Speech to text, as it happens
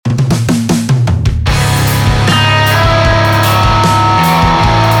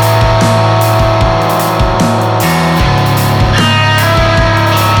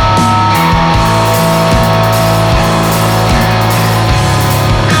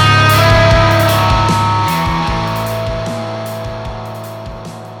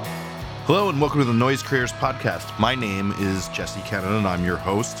Hello and welcome to the Noise Creators Podcast. My name is Jesse Cannon and I'm your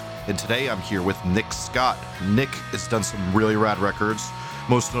host. And today I'm here with Nick Scott. Nick has done some really rad records,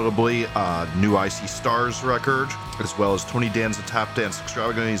 most notably new IC Stars record, as well as Tony Danza Tap Dance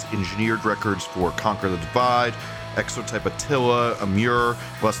Extravaganza's engineered records for Conquer the Divide, Exotype Attila, Amur,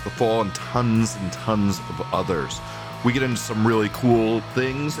 Bless the Fall, and tons of others. We get into some really cool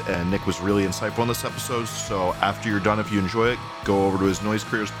things, and Nick was really insightful on this episode, so after you're done, if you enjoy it, go over to his Noise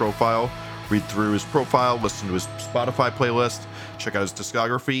Creators profile, read through his profile, listen to his Spotify playlist, check out his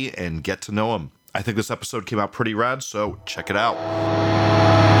discography, and get to know him. I think this episode came out pretty rad, so check it out.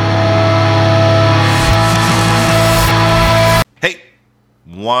 Hey!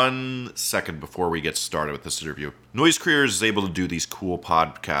 1 second before we get started with this interview. Noise Creators is able to do these cool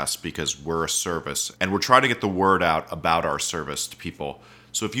podcasts because we're a service, and we're trying to get the word out about our service to people.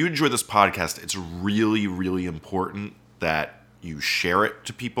 So if you enjoy this podcast, it's really important that you share it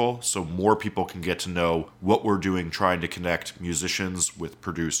to people so more people can get to know what we're doing, trying to connect musicians with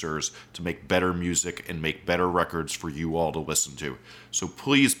producers to make better music and make better records for you all to listen to. So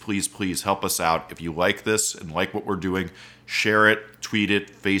please help us out. If you like this and like what we're doing, share it, tweet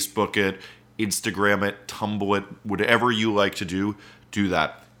it, Facebook it, Instagram it, Tumblr it, whatever you like to do, do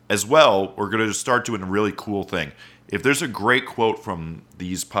that. As well, we're going to start doing a really cool thing. If there's a great quote from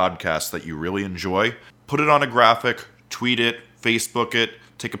these podcasts that you really enjoy, put it on a graphic, tweet it, Facebook it,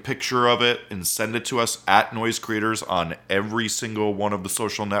 take a picture of it, and send it to us at Noise Creators on every single one of the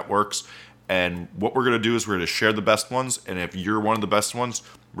social networks. And what we're going to do is we're going to share the best ones. And if you're one of the best ones,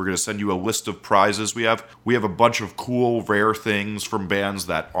 we're going to send you a list of prizes we have. We have a bunch of cool, rare things from bands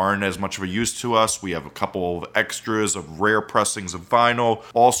that aren't as much of a use to us. We have a couple of extras of rare pressings of vinyl,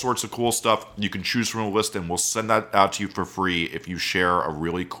 all sorts of cool stuff. You can choose from a list, and we'll send that out to you for free if you share a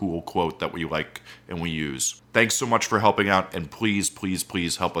really cool quote that we like and we use. Thanks so much for helping out, and please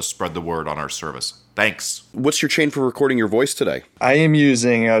help us spread the word on our service. Thanks. What's your chain for recording your voice today? I am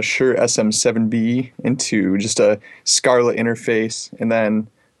using a Shure SM7B into just a Scarlett interface, and then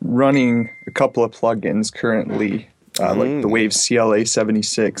running a couple of plugins currently, like the Wave CLA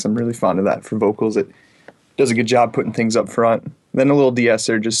 76. I'm really fond of that for vocals. It does a good job putting things up front. Then a little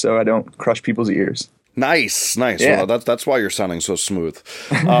de-esser just so I don't crush people's ears. Nice. Yeah. Well, that's why you're sounding so smooth.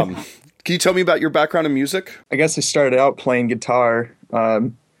 Can you tell me about your background in music? I guess I started out playing guitar. I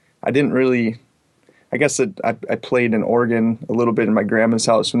played an organ a little bit in my grandma's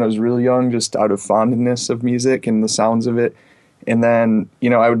house when I was really young, just out of fondness of music and the sounds of it. And then,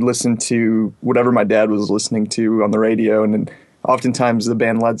 I would listen to whatever my dad was listening to on the radio. And then oftentimes the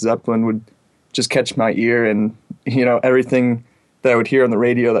band Led Zeppelin would just catch my ear. And, everything that I would hear on the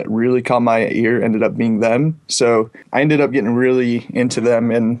radio that really caught my ear ended up being them. So I ended up getting really into them.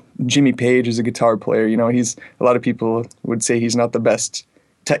 And Jimmy Page is a guitar player. A lot of people would say he's not the best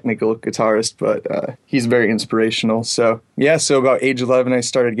technical guitarist, but he's very inspirational. So about age 11, I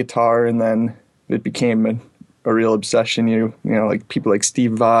started guitar, and then it became a real obsession, like people like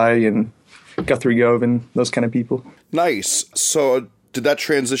Steve Vai and Guthrie Govan, those kind of people. Nice. So did that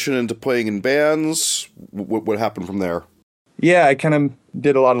transition into playing in bands? What happened from there? Yeah, I kind of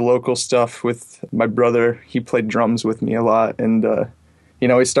did a lot of local stuff with my brother. He played drums with me a lot. And,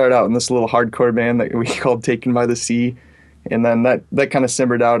 we started out in this little hardcore band that we called Taken by the Sea. And then that kind of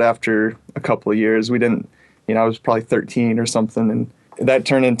simmered out after a couple of years. We didn't, I was probably 13 or something, and that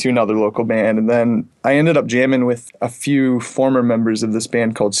turned into another local band. And then I ended up jamming with a few former members of this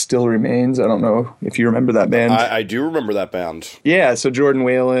band called Still Remains. I don't know if you remember that band. I do remember that band. Yeah, so Jordan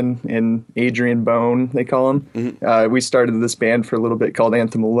Whalen and Adrian Bone, they call him. Mm-hmm. We started this band for a little bit called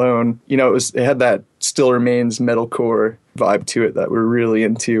Anthem Alone. It had that Still Remains metalcore vibe to it that we're really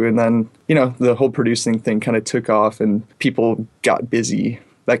into. And then, the whole producing thing kind of took off and people got busy.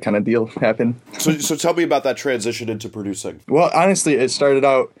 That kind of deal happened. So tell me about that transition into producing. Well, honestly, it started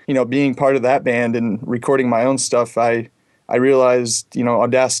out, being part of that band and recording my own stuff. I realized,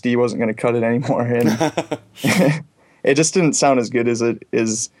 Audacity wasn't going to cut it anymore. And it just didn't sound as good as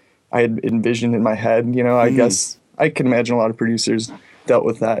I had envisioned in my head. I guess I can imagine a lot of producers dealt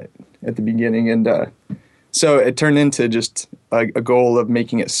with that at the beginning. And so it turned into just a goal of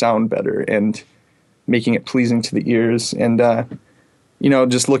making it sound better and making it pleasing to the ears. And,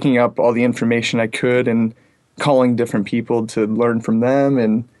 just looking up all the information I could and calling different people to learn from them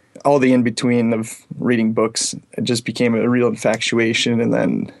and all the in-between of reading books. It just became a real infatuation. And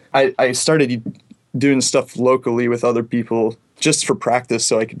then I started doing stuff locally with other people just for practice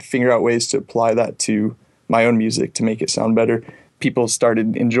so I could figure out ways to apply that to my own music to make it sound better. People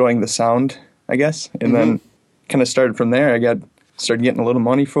started enjoying the sound, I guess, and then kind of started from there. Started getting a little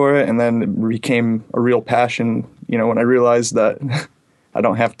money for it, and then it became a real passion, when I realized that I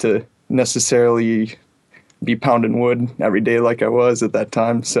don't have to necessarily be pounding wood every day like I was at that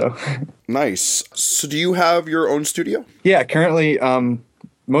time. So Nice. So do you have your own studio? yeah, currently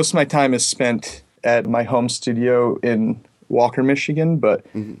most of my time is spent at my home studio in Walker, Michigan, but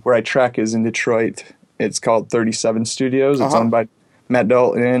where I track is in Detroit. It's called 37 Studios. It's owned by Matt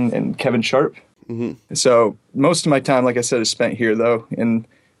Dalton and Kevin Sharp. So most of my time, like I said, is spent here though, and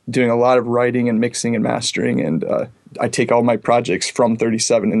doing a lot of writing and mixing and mastering. And I take all my projects from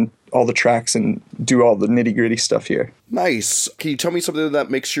 37 and all the tracks and do all the nitty gritty stuff here. Nice. Can you tell me something that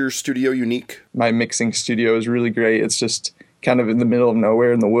makes your studio unique? My mixing studio is really great. It's just kind of in the middle of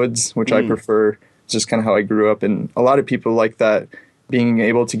nowhere in the woods, which I prefer. It's just kind of how I grew up. And a lot of people like that, being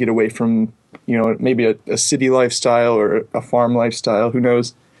able to get away from, maybe a city lifestyle or a farm lifestyle, who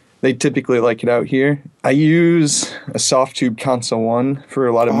knows. They typically like it out here. I use a Softube Console 1 for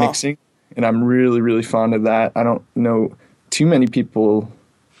a lot of mixing, and I'm really, really fond of that. I don't know too many people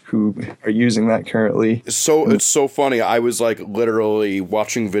who are using that currently. So it's so funny. I was like literally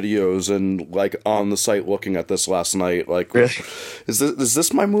watching videos and like on the site looking at this last night. Like, Really? is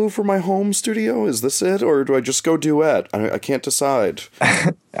this my move for my home studio? Is this it, or do I just go duet? I can't decide.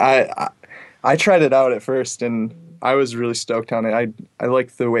 I tried it out at first, and I was really stoked on it. I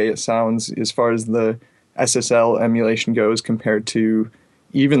like the way it sounds as far as the SSL emulation goes compared to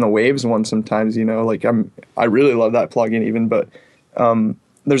even the Waves one sometimes, like I really love that plugin even, but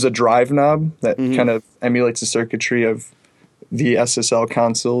there's a drive knob that kind of emulates the circuitry of the SSL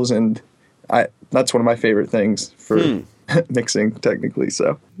consoles, and that's one of my favorite things for mixing technically.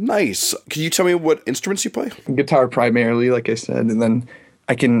 So Nice. Can you tell me what instruments you play? guitar primarily, like I said, and then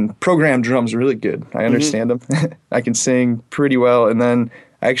I can program drums really good. I understand them. I can sing pretty well, and then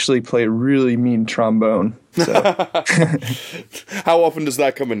I actually play a really mean trombone. So. How often does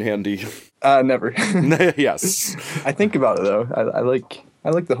that come in handy? Never. Yes. I think about it though. I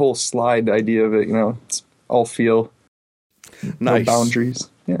like the whole slide idea of it. It's all feel, Nice. no boundaries.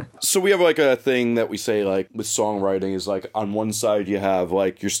 Yeah. So we have like a thing that we say like with songwriting is like on one side you have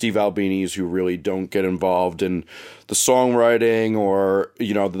like your Steve Albinis who really don't get involved in the songwriting, or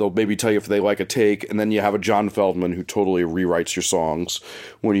they'll maybe tell you if they like a take, and then you have a John Feldman who totally rewrites your songs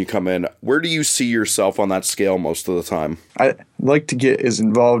when you come in. Where do you see yourself on that scale most of the time? I like to get as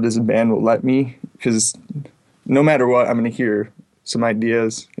involved as a band will let me, because no matter what, I'm going to hear some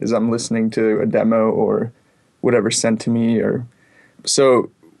ideas as I'm listening to a demo or whatever sent to me. Or so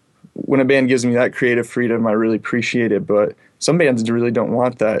when a band gives me that creative freedom, I really appreciate it. But some bands really don't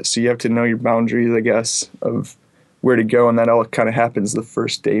want that, so you have to know your boundaries, I guess, of where to go, and that all kind of happens the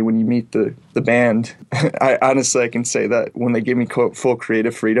first day when you meet the band. I can say that when they give me full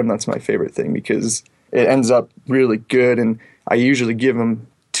creative freedom, that's my favorite thing, because it ends up really good, and I usually give them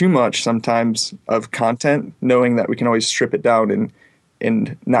too much sometimes of content, knowing that we can always strip it down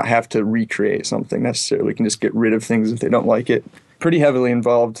and not have to recreate something necessarily. We can just get rid of things if they don't like it. Pretty heavily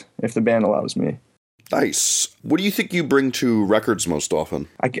involved if the band allows me. Nice. What do you think you bring to records most often?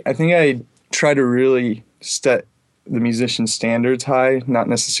 I think I try to really set the musician standards high, not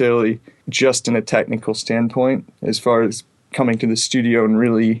necessarily just in a technical standpoint, as far as coming to the studio and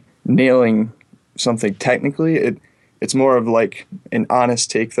really nailing something technically. It's more of like an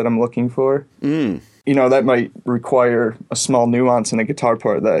honest take that I'm looking for. That might require a small nuance in a guitar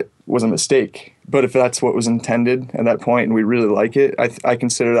part that was a mistake. But if that's what was intended at that point and we really like it, I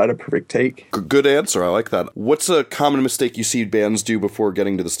consider that a perfect take. Good answer. I like that. What's a common mistake you see bands do before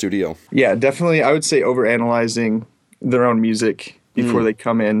getting to the studio? Yeah, definitely. I would say overanalyzing their own music before they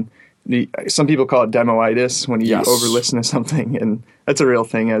come in. Some people call it demoitis, when you over-listen to something, and that's a real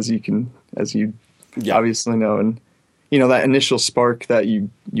thing, as you obviously know. And that initial spark that you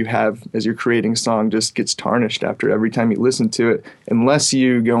have as you're creating a song just gets tarnished after every time you listen to it, unless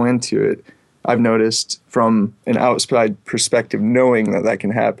you go into it. I've noticed from an outside perspective, knowing that can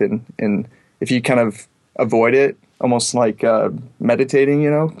happen, and if you kind of avoid it, almost like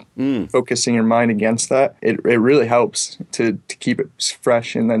meditating, focusing your mind against that, it really helps to keep it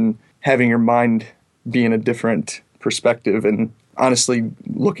fresh, and then having your mind be in a different perspective and honestly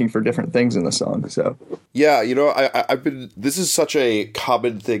looking for different things in the song. So yeah, I've been, this is such a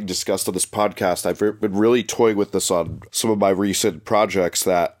common thing discussed on this podcast. I've been really toying with this on some of my recent projects,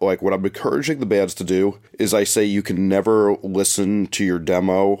 that like what I'm encouraging the bands to do is I say you can never listen to your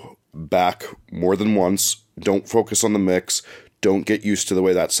demo back more than once. Don't focus on the mix. Don't get used to the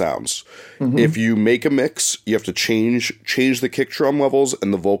way that sounds. If you make a mix, you have to change the kick drum levels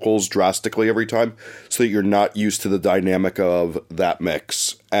and the vocals drastically every time, so that you're not used to the dynamic of that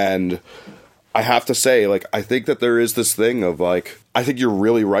mix. And I have to say, like, I think that there is this thing of, like, I think you're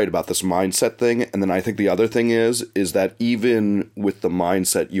really right about this mindset thing. And then I think the other thing is that even with the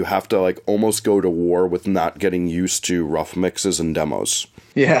mindset, you have to, like, almost go to war with not getting used to rough mixes and demos.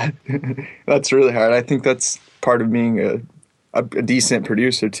 Yeah, that's really hard. I think that's part of being a decent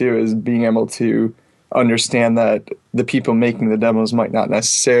producer, too, is being able to understand that the people making the demos might not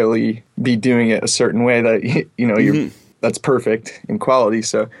necessarily be doing it a certain way that, you know, that's perfect in quality.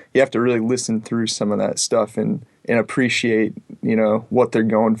 So you have to really listen through some of that stuff and appreciate, you know, what they're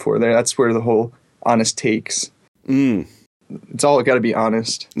going for there. That's where the whole honest takes. It's all got to be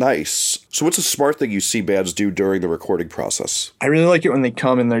honest. Nice. So what's a smart thing you see bands do during the recording process? I really like it when they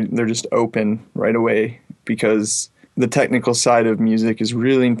come and they're just open right away, because the technical side of music is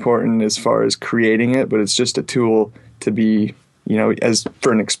really important as far as creating it, but it's just a tool to be, you know, as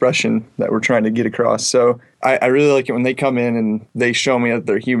for an expression that we're trying to get across. So I really like it when they come in and they show me that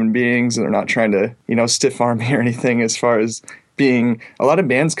they're human beings and they're not trying to, you know, stiff arm me or anything. As far as being, a lot of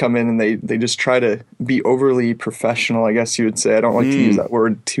bands come in and they just try to be overly professional, I guess you would say. I don't like to use that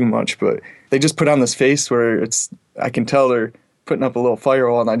word too much, but they just put on this face where I can tell they're putting up a little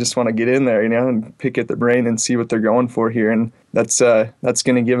firewall, and I just want to get in there, you know, and pick at the brain and see what they're going for here. And that's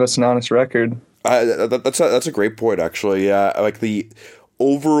going to give us an honest record. That's a great point, actually. Yeah, like the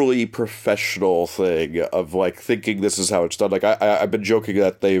overly professional thing of, like, thinking this is how it's done. Like I've been joking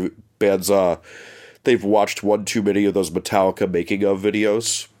that they've watched one too many of those Metallica making of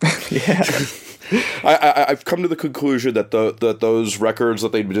videos. Yeah. I've come to the conclusion that that those records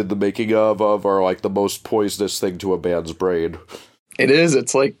that they did the making of are like the most poisonous thing to a band's brain. It is.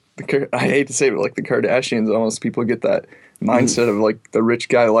 It's like, I hate to say it, but like the Kardashians, almost. People get that mindset of like the rich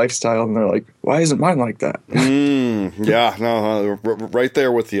guy lifestyle, and they're like, why isn't mine like that? Yeah, no, right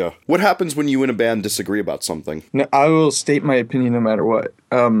there with you. What happens when you and a band disagree about something? No, I will state my opinion no matter what.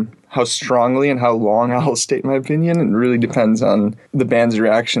 How strongly and how long I'll state my opinion, it really depends on the band's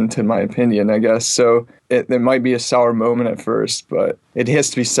reaction to my opinion, I guess. So it might be a sour moment at first, but it has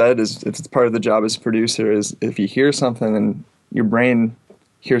to be said, if it's part of the job as a producer, is if you hear something and your brain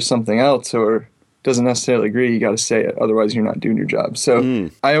hears something else or doesn't necessarily agree, you got to say it. Otherwise, you're not doing your job. So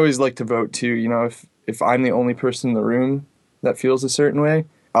I always like to vote too. You know, if I'm the only person in the room that feels a certain way,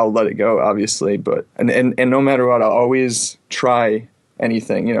 I'll let it go, obviously. But and no matter what, I'll always try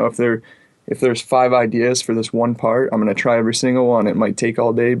anything. You know, if there's 5 ideas for this one part, I'm going to try every single one. It might take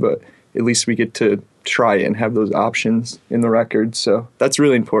all day, but at least we get to try it and have those options in the record. So that's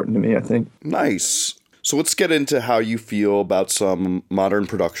really important to me, I think. Nice. So let's get into how you feel about some modern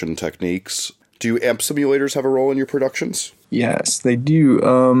production techniques. Do amp simulators have a role in your productions? Yes, they do.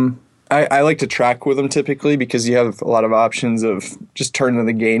 I like to track with them typically because you have a lot of options of just turning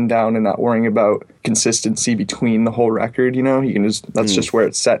the gain down and not worrying about consistency between the whole record. You know, you can that's just where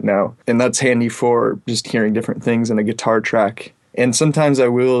it's set now, and that's handy for just hearing different things in a guitar track. And sometimes I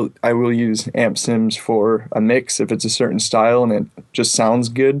will use amp sims for a mix if it's a certain style and it just sounds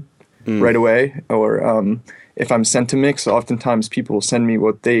good right away. Or if I'm sent a mix, oftentimes people will send me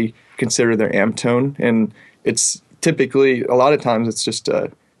what they consider their amp tone, and it's typically, a lot of times it's just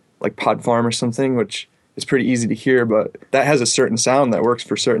like Pod Farm or something, which is pretty easy to hear, but that has a certain sound that works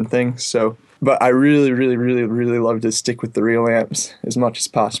for certain things. So, but I really, really, really, really love to stick with the real amps as much as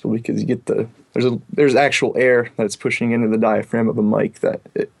possible because you get there's actual air that's pushing into the diaphragm of a mic that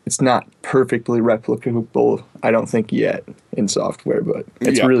it's not perfectly replicable, I don't think, yet in software, but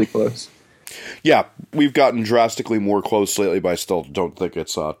it's really close. Yeah, we've gotten drastically more close lately, but I still don't think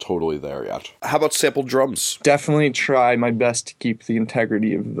it's totally there yet. How about sampled drums? Definitely try my best to keep the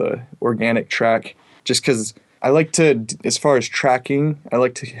integrity of the organic track, just because I like to, as far as tracking, I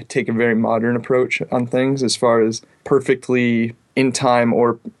like to take a very modern approach on things as far as perfectly in time,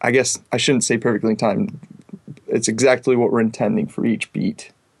 or I guess I shouldn't say perfectly in time. It's exactly what we're intending for each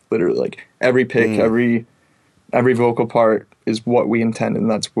beat. Literally, like every pick, every vocal part is what we intend, and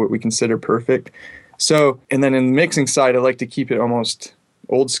that's what we consider perfect. So, and then in the mixing side, I like to keep it almost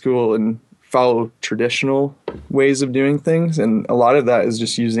old school and follow traditional ways of doing things. And a lot of that is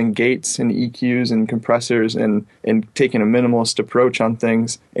just using gates and EQs and compressors and taking a minimalist approach on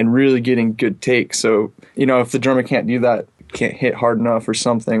things and really getting good takes. So, you know, if the drummer can't do that, can't hit hard enough or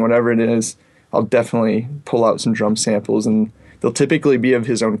something, whatever it is, I'll definitely pull out some drum samples, and they'll typically be of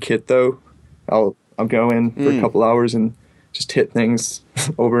his own kit though. I'll go in for a couple hours and just hit things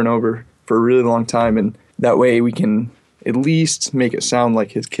over and over for a really long time, and that way we can at least make it sound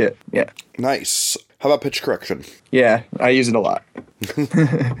like his kit. Yeah. Nice. How about pitch correction? Yeah, I use it a lot.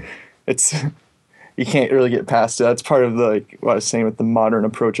 It's, you can't really get past it. That's part of the, like what I was saying with the modern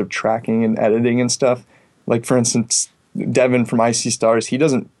approach of tracking and editing and stuff. Like, for instance, Devin from Icy Stars, he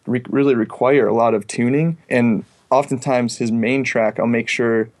doesn't really require a lot of tuning. And oftentimes his main track I'll make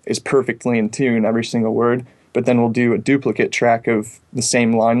sure is perfectly in tune, every single word. But then we'll do a duplicate track of the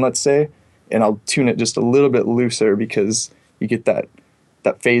same line, let's say, and I'll tune it just a little bit looser because you get that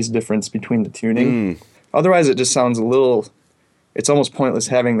phase difference between the tuning. Otherwise, it just sounds it's almost pointless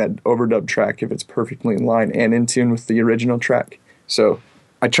having that overdub track if it's perfectly in line and in tune with the original track. So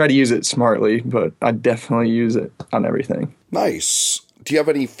I try to use it smartly, but I definitely use it on everything. Nice. Do you have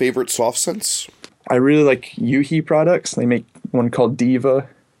any favorite soft synths? I really like Yuhi products. They make one called Diva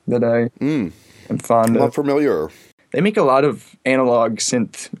that I am fond of. Not familiar. They make a lot of analog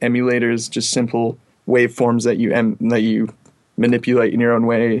synth emulators, just simple waveforms that you manipulate in your own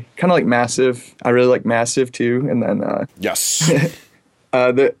way. Kind of like Massive. I really like Massive too. And then Yes.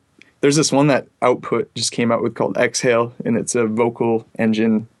 There's this one that Output just came out with called Exhale, and it's a vocal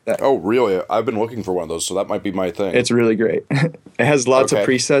engine. Oh, really? I've been looking for one of those, so that might be my thing. It's really great. It has lots of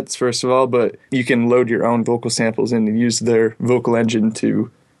presets, first of all, but you can load your own vocal samples in and use their vocal engine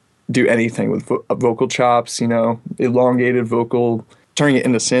to do anything with vocal chops, elongated vocal, turning it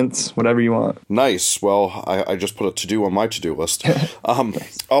into synths, whatever you want. Nice. Well, I just put a to-do on my to-do list.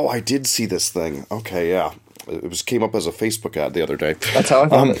 Oh, I did see this thing. Okay, yeah. It came up as a Facebook ad the other day. That's how I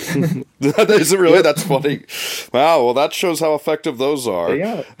found it. Is it really? Yep. That's funny. Wow, well, that shows how effective those are.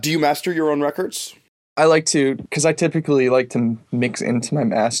 Yeah. Do you master your own records? I like to, because I typically like to mix into my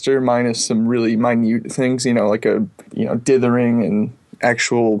master, minus some really minute things, like dithering and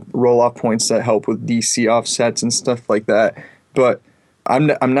actual roll-off points that help with DC offsets and stuff like that. But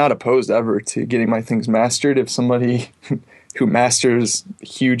I'm not opposed ever to getting my things mastered. If somebody who masters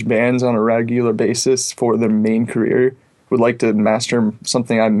huge bands on a regular basis for their main career would like to master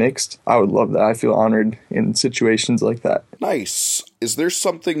something I mixed, I would love that. I feel honored in situations like that. Nice. Is there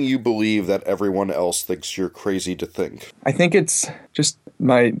something you believe that everyone else thinks you're crazy to think? I think it's just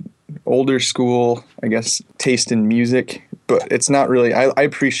my older school, I guess, taste in music. But it's not really, I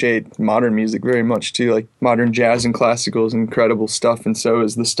appreciate modern music very much too. Like modern jazz and classical is incredible stuff, and so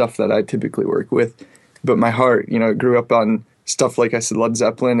is the stuff that I typically work with. But my heart, grew up on stuff like I said, Led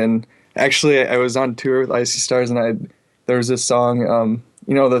Zeppelin. And actually, I was on tour with Icy Stars, and there was this song,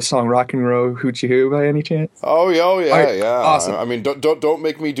 the song "Rock and Roll Hoochie Hoo" by any chance? Oh yeah, yeah. Awesome. I mean, don't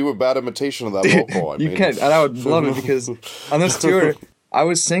make me do a bad imitation of that vocal. You can, and I would love it because on this tour, I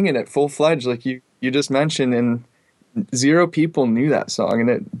was singing it full fledged, like you just mentioned, and 0 people knew that song, and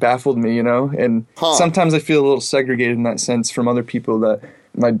it baffled me, and sometimes I feel a little segregated in that sense from other people, that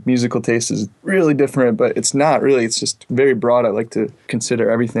my musical taste is really different, but it's not really. It's just very broad. I like to consider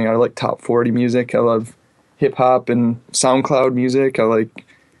everything. I like top 40 music. I love hip-hop and SoundCloud music. I like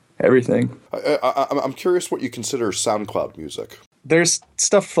everything. I'm curious what you consider SoundCloud music. There's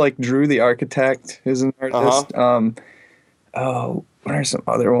stuff like Drew the Architect is an artist. What are some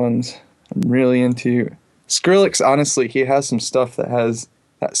other ones I'm really into? Skrillex, honestly, he has some stuff that has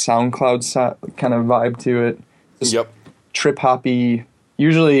that SoundCloud kind of vibe to it. Just trip-hoppy.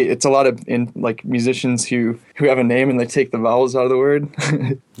 Usually it's a lot of musicians who have a name and they take the vowels out of the word.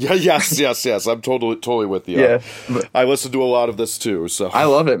 Yes. I'm totally with you. Yeah, I listen to a lot of this too. So I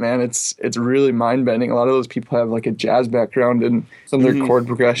love it, man. It's really mind-bending. A lot of those people have like a jazz background, and some of their chord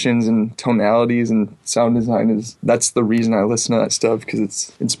progressions and tonalities and sound design that's the reason I listen to that stuff, because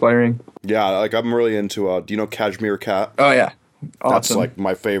it's inspiring. Yeah, like I'm really into, do you know Kashmir Cat? Oh yeah. Awesome. That's like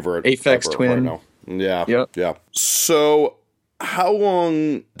my favorite. Aphex Twin. Right now. Yeah. Yeah. So how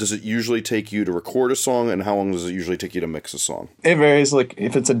long does it usually take you to record a song, and how long does it usually take you to mix a song? It varies. Like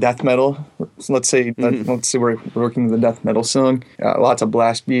if it's a death metal, let's say we're working with a death metal song, lots of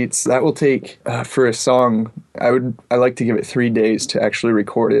blast beats. That will take for a song. I like to give it 3 days to actually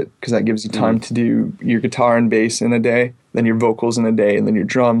record it, because that gives you time to do your guitar and bass in a day, then your vocals in a day, and then your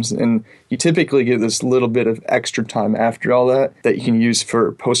drums. And you typically get this little bit of extra time after all that you can use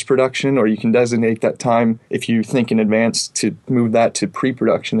for post-production, or you can designate that time, if you think in advance, to move that to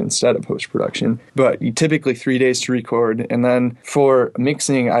pre-production instead of post-production. But you typically 3 days to record. And then for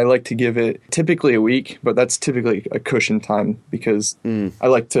mixing, I like to give it typically a week, but that's typically a cushion time, because I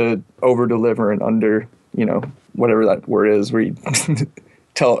like to over-deliver and under, whatever that word is, where you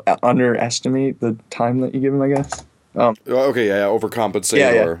underestimate the time that you give them, I guess.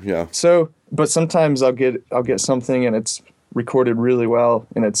 Overcompensate. Yeah. So, but sometimes I'll get something and it's recorded really well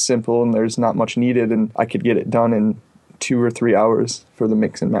and it's simple and there's not much needed, and I could get it done in 2 or 3 hours for the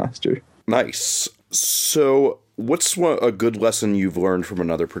mix and master. Nice. So, what's a good lesson you've learned from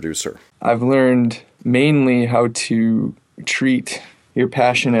another producer? I've learned mainly how to treat your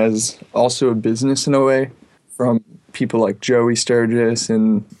passion as also a business in a way, from people like Joey Sturgis,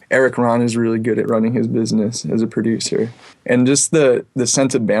 and Eric Ron is really good at running his business as a producer. And just the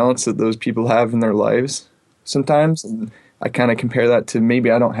sense of balance that those people have in their lives sometimes. And I kind of compare that to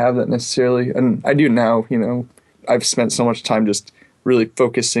maybe I don't have that necessarily. And I do now, I've spent so much time just really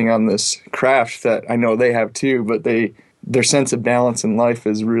focusing on this craft that I know they have too, but their sense of balance in life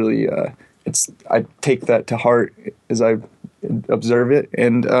is really, I take that to heart as I observe it.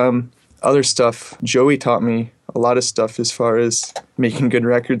 And other stuff, Joey taught me a lot of stuff as far as making good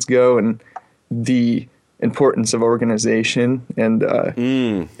records go, and the importance of organization and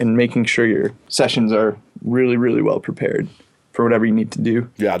making sure your sessions are really, really well prepared for whatever you need to do.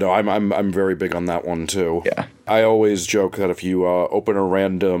 Yeah, no, I'm very big on that one too. Yeah. I always joke that if you open a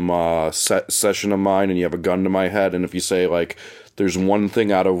random session of mine and you have a gun to my head, and if you say, like, there's one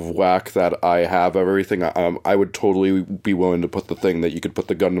thing out of whack that I have everything, I would totally be willing to put the thing that you could put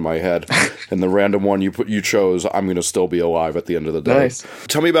the gun to my head, and the random one you chose, I'm going to still be alive at the end of the day. Nice.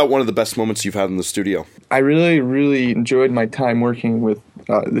 Tell me about one of the best moments you've had in the studio. I really, really enjoyed my time working with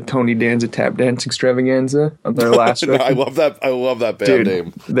the Tony Danza Tap Dance Extravaganza on their last record. I love that band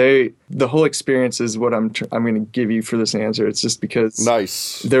name. The whole experience is what I'm going to give you for this answer. It's just because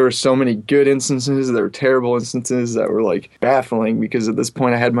nice. There were so many good instances, there were terrible instances that were like baffling, because at this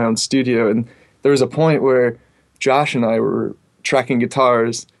point I had my own studio, and there was a point where Josh and I were tracking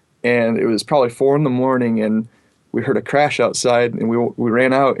guitars, and it was probably 4 a.m, and we heard a crash outside, and we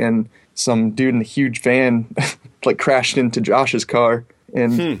ran out, and some dude in a huge van like crashed into Josh's car,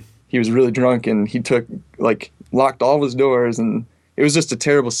 and he was really drunk, and he locked all of his doors, and it was just a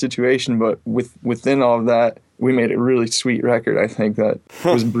terrible situation. But within all of that, we made a really sweet record, I think, that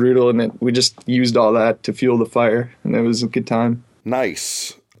was brutal, and we just used all that to fuel the fire, and it was a good time.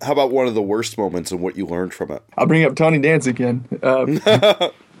 Nice. How about one of the worst moments and what you learned from it? I'll bring up Tony Dance again.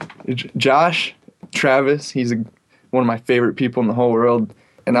 Josh Travis, he's one of my favorite people in the whole world,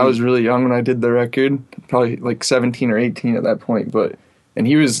 and I was really young when I did the record, probably like 17 or 18 at that point, and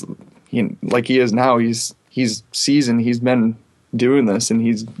he was, like he is now, he's seasoned, he's been doing this, and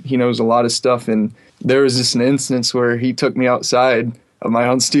he knows a lot of stuff. And there was just an instance where he took me outside of my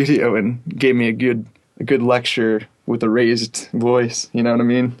own studio and gave me a good lecture with a raised voice, you know what I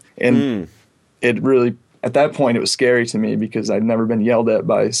mean? And it really, at that point, it was scary to me because I'd never been yelled at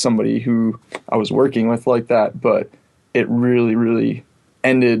by somebody who I was working with like that, but it really, really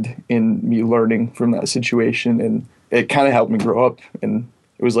ended in me learning from that situation, and it kind of helped me grow up, and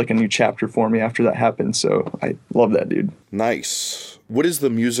it was like a new chapter for me after that happened. So I love that dude. Nice. What is the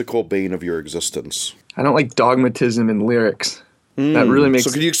musical bane of your existence? I don't like dogmatism in lyrics. That really makes.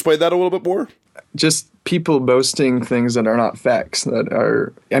 So can you explain that a little bit more? Just people boasting things that are not facts. That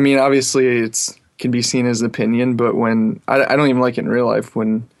are. I mean, obviously, it's can be seen as opinion, but when I don't even like it in real life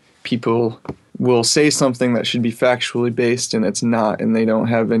when people will say something that should be factually based and it's not, and they don't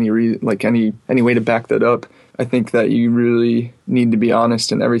have any any way to back that up. I think that you really need to be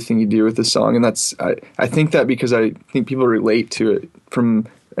honest in everything you do with the song, and that's I think that because I think people relate to it, from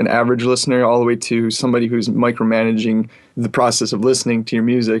an average listener all the way to somebody who's micromanaging the process of listening to your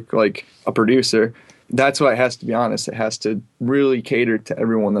music, like a producer. That's why it has to be honest. It has to really cater to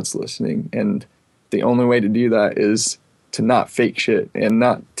everyone that's listening, and the only way to do that is to not fake shit and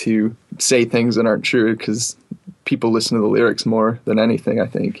not to say things that aren't true, because people listen to the lyrics more than anything, I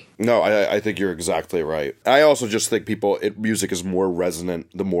think. No, I think you're exactly right. I also just think music is more resonant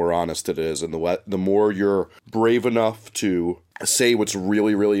the more honest it is, and the more you're brave enough to say what's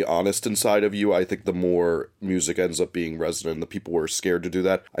really, really honest inside of you, I think the more music ends up being resonant. The people who are scared to do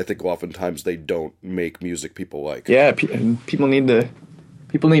that, I think oftentimes they don't make music people like. Yeah, people need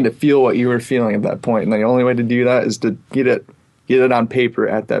to feel what you were feeling at that point, and the only way to do that is to get it on paper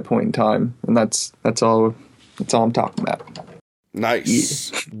at that point in time, and that's all I'm talking about.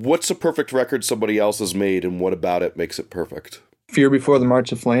 Nice. Yeah. What's a perfect record somebody else has made, and what about it makes it perfect? Fear Before the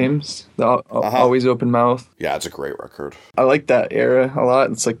March of Flames, Always Open Mouth. Yeah, it's a great record. I like that era a lot.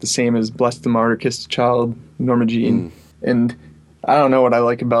 It's like the same as Bless the Martyr, Kiss the Child, Norma Jean. And I don't know what I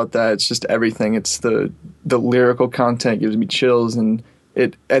like about that. It's just everything. It's the lyrical content gives me chills, and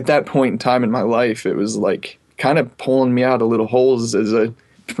it at that point in time in my life, it was like kind of pulling me out of little holes as a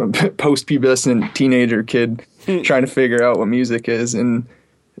post-pubescent teenager kid trying to figure out what music is, and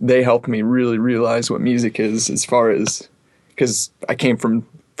they helped me really realize what music is, as far as, because I came from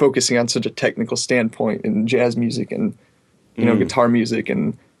focusing on such a technical standpoint in jazz music and guitar music,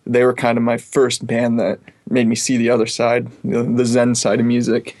 and they were kind of my first band that made me see the other side, the Zen side of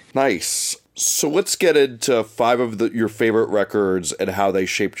music. Nice. So let's get into 5 of your favorite records and how they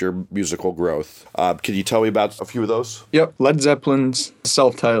shaped your musical growth. Can you tell me about a few of those? Yep. Led Zeppelin's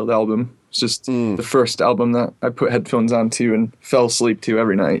self-titled album It's just the first album that I put headphones onto and fell asleep to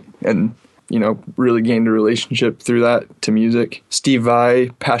every night. And, you know, really gained a relationship through that to music. Steve Vai,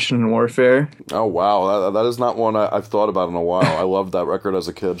 Passion and Warfare. Oh, wow. That is not one I've thought about in a while. I loved that record as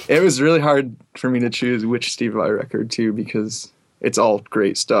a kid. It was really hard for me to choose which Steve Vai record, too, because it's all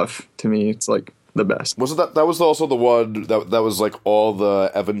great stuff to me. It's like the best. Was it that was also the one that was like all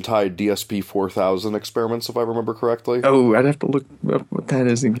the Eventide DSP 4000 experiments, if I remember correctly? Oh, I'd have to look up what that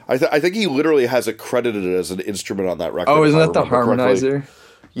is. I think he literally has it credited as an instrument on that record. Oh, isn't that the harmonizer? Correctly.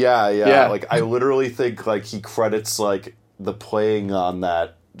 Yeah. Like, I literally think, like, he credits, like, the playing on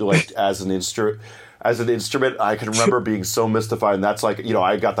that, like, as an instrument. I can remember being so mystified, and that's, like, you know,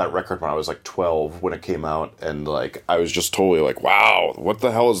 I got that record when I was, like, 12 when it came out, and, like, I was just totally like, wow, what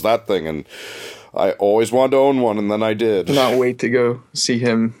the hell is that thing? And I always wanted to own one, and then I did. Cannot wait to go see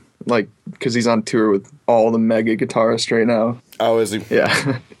him, like, because he's on tour with all the mega guitarists right now. Oh, is he?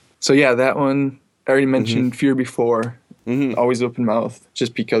 Yeah. So, yeah, that one, I already mentioned Fear Before. Always Open Mouth,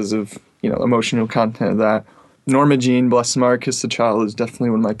 just because of, you know, emotional content of that. Norma Jean, Bless Him, Kiss the Child is definitely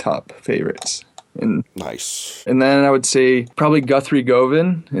one of my top favorites. And nice. And then I would say probably Guthrie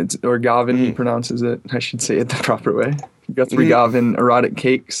Govan, or Gavin, he pronounces it. I should say it the proper way. Guthrie Govan, Erotic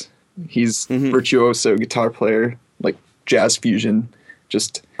Cakes. He's virtuoso guitar player, like jazz fusion,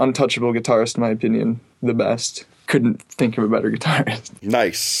 just untouchable guitarist in my opinion, the best. Couldn't think of a better guitarist.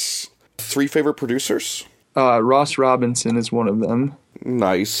 Nice. 3 favorite producers? Ross Robinson is one of them.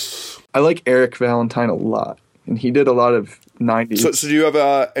 Nice. I like Eric Valentine a lot, and he did a lot of 90s. So do you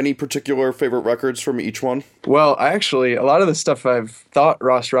have any particular favorite records from each one? Well, actually, a lot of the stuff I've thought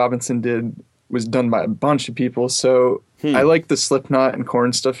Ross Robinson did was done by a bunch of people, so I like the Slipknot and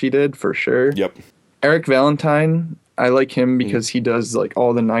Korn stuff he did, for sure. Yep. Eric Valentine, I like him because he does like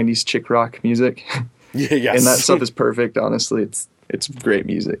all the 90s chick rock music. Yes. And that stuff is perfect, honestly. It's great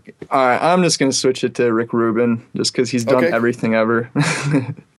music. All right, I'm just going to switch it to Rick Rubin just because he's done everything ever.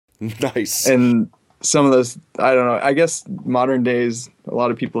 Nice. And some of those, I don't know, I guess modern days, a lot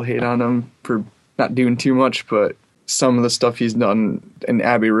of people hate on him for not doing too much, but some of the stuff he's done in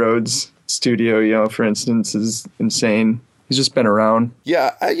Abbey Road's studio, you know, for instance, is insane. He's just been around.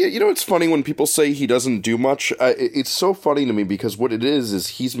 Yeah, you know, it's funny when people say he doesn't do much. It's so funny to me because what it is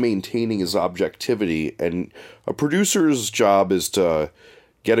he's maintaining his objectivity, and a producer's job is to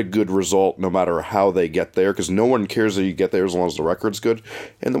get a good result no matter how they get there, because no one cares that you get there as long as the record's good.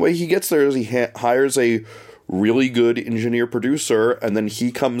 And the way he gets there is he hires a really good engineer producer, and then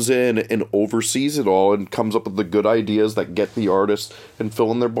he comes in and oversees it all and comes up with the good ideas that get the artist and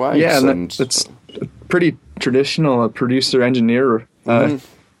fill in their blanks. Yeah, and that's pretty traditional, a producer-engineer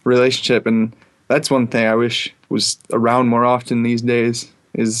relationship, and that's one thing I wish was around more often these days,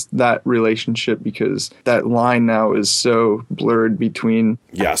 is that relationship, because that line now is so blurred between,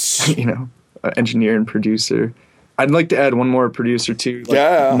 you know, engineer and producer. I'd like to add one more producer too.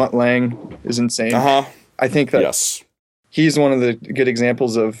 Like Mutt Lange is insane. I think that he's one of the good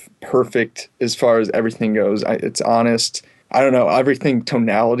examples of perfect as far as everything goes. It's honest. I don't know. Everything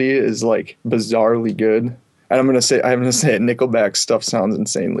tonality is like bizarrely good. And I'm gonna say it. Nickelback stuff sounds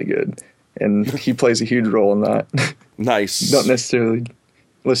insanely good, and he plays a huge role in that. Nice. Don't necessarily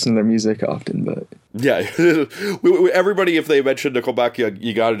listen to their music often, but yeah, everybody, if they mention Nickelback,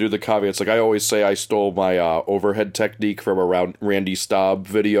 you got to do the caveats. Like I always say, I stole my overhead technique from a Randy Staub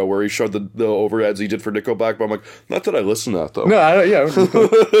video where he showed the overheads he did for Nickelback. But I'm like, not that I listen to that though. No,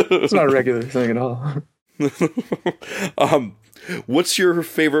 it's not a regular thing at all. What's your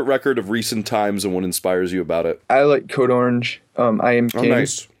favorite record of recent times, and what inspires you about it? I like Code Orange. I Am King,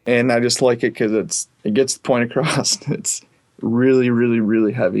 nice. And I just like it because it gets the point across. It's really, really,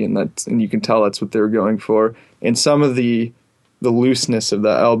 really heavy, and you can tell that's what they were going for. And some of the looseness of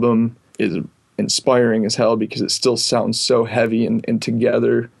that album is inspiring as hell because it still sounds so heavy and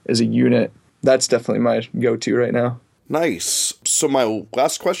together as a unit. That's definitely my go-to right now. Nice. So my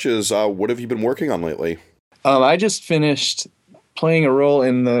last question is, what have you been working on lately? I just finished playing a role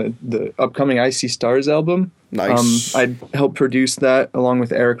in the upcoming Icy Stars album. Nice. I helped produce that along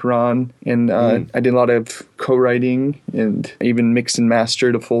with Eric Ron, and I did a lot of co-writing and even mixed and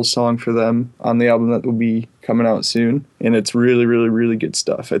mastered a full song for them on the album that will be coming out soon. And it's really, really, really good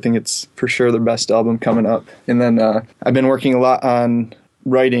stuff. I think it's for sure the best album coming up. And then I've been working a lot on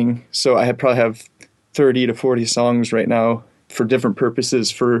writing, so I probably have 30 to 40 songs right now for different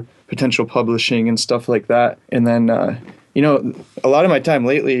purposes for potential publishing and stuff like that. And then you know, a lot of my time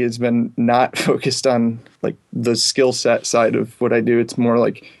lately has been not focused on like the skill set side of what I do. It's more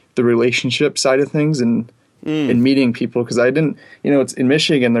like the relationship side of things and meeting people. Because I didn't, you know, it's in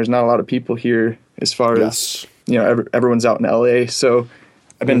Michigan. There's not a lot of people here as far as, you know, everyone's out in LA. So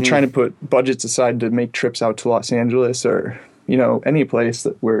I've been trying to put budgets aside to make trips out to Los Angeles or, any place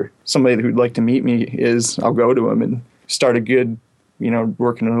where somebody who'd like to meet me is. I'll go to them and start a good,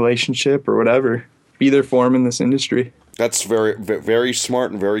 working relationship or whatever. Be there for them in this industry. That's very, very smart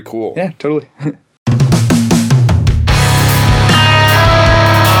and very cool. Yeah, totally.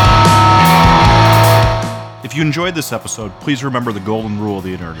 If you enjoyed this episode, please remember the golden rule of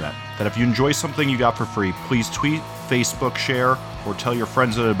the internet, that if you enjoy something you got for free, please tweet, Facebook share, or tell your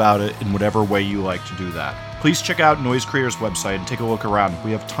friends about it in whatever way you like to do that. Please check out Noise Creators' website and take a look around.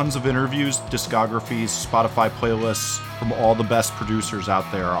 We have tons of interviews, discographies, Spotify playlists from all the best producers out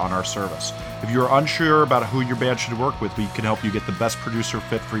there on our service. If you're unsure about who your band should work with, we can help you get the best producer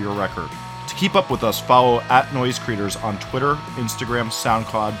fit for your record. To keep up with us, follow @Noise Creators on Twitter, Instagram,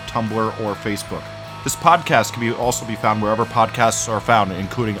 SoundCloud, Tumblr, or Facebook. This podcast can also be found wherever podcasts are found,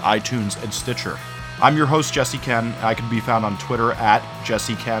 including iTunes and Stitcher. I'm your host, Jesse Cannon. I can be found on Twitter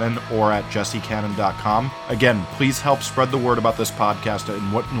 @JesseCannon or at jessecannon.com. Again, please help spread the word about this podcast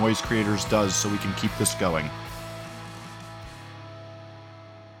and what Noise Creators does so we can keep this going.